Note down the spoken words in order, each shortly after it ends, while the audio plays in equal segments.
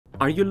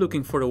Are you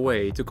looking for a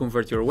way to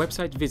convert your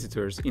website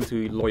visitors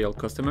into loyal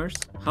customers?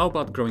 How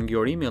about growing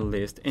your email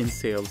list and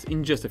sales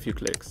in just a few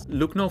clicks?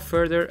 Look no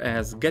further,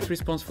 as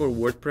GetResponse for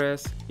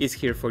WordPress is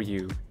here for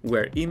you,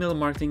 where email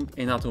marketing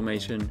and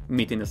automation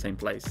meet in the same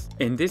place.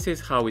 And this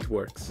is how it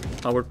works.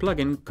 Our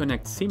plugin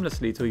connects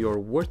seamlessly to your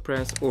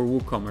WordPress or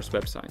WooCommerce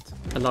website,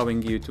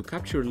 allowing you to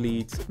capture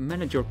leads,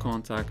 manage your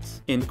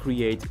contacts, and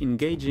create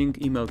engaging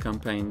email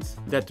campaigns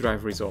that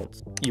drive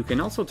results. You can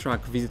also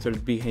track visitor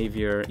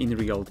behavior in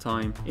real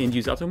time and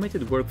use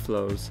automated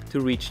workflows to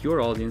reach your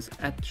audience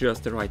at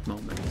just the right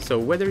moment. So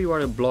whether you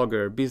are a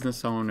blogger,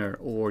 business owner,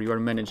 or you are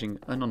managing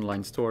an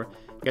online store,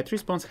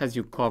 GetResponse has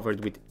you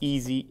covered with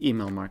easy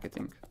email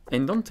marketing.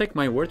 And don't take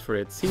my word for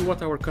it, see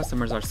what our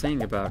customers are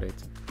saying about it.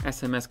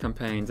 SMS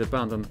campaigns,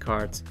 abandoned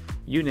carts,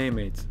 you name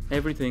it,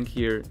 everything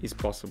here is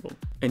possible.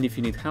 And if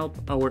you need help,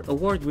 our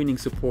award-winning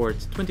support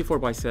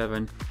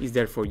 24/7 is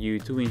there for you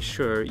to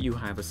ensure you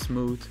have a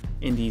smooth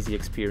and easy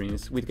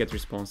experience with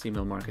GetResponse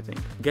email marketing.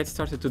 Get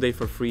started today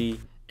for free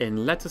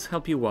and let us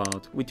help you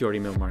out with your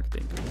email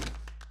marketing.